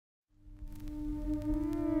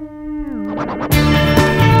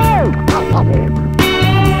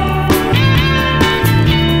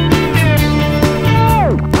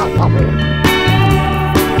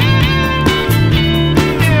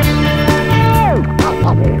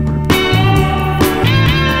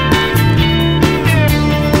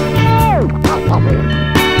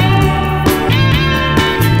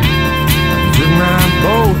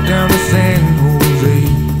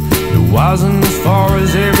Wasn't as far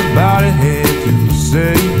as everybody had to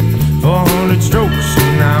say. 400 strokes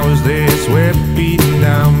and I was there, sweat beating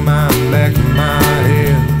down my back and my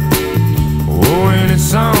head. Oh, and it's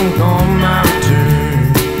song on my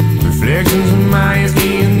return, reflections of my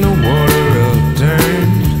whiskey in the water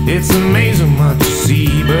upturned. It's amazing what you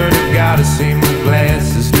see, but I gotta say my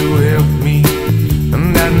glasses do help me.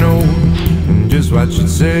 And I know just what you'd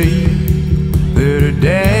say, that her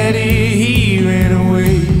daddy, he ran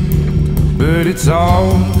away. But it's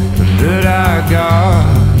all that I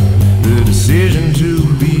got, the decision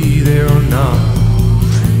to be there or not.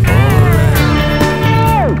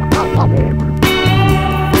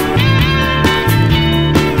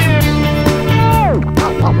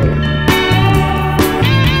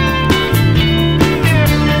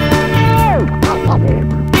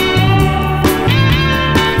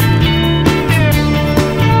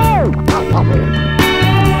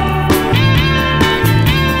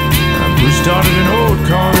 Started an old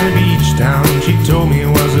car in a beach town. She told me it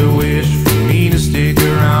was a wish for me to stick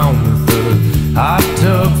around with the hot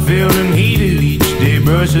tub filled and heated each day.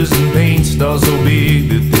 Brushes and paint stars so big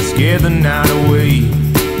that they scared the night away.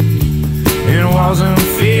 It wasn't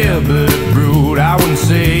fear but it brewed. I wouldn't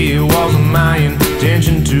say it wasn't my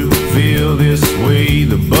intention to feel this way.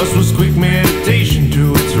 The bus was quick meditation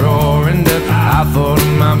to its roar, and I thought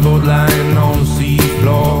of my boat lying on the sea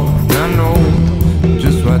floor. And I know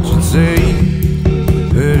just what you'd say,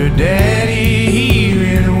 but her daddy, he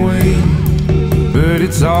ran away. But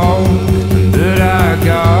it's all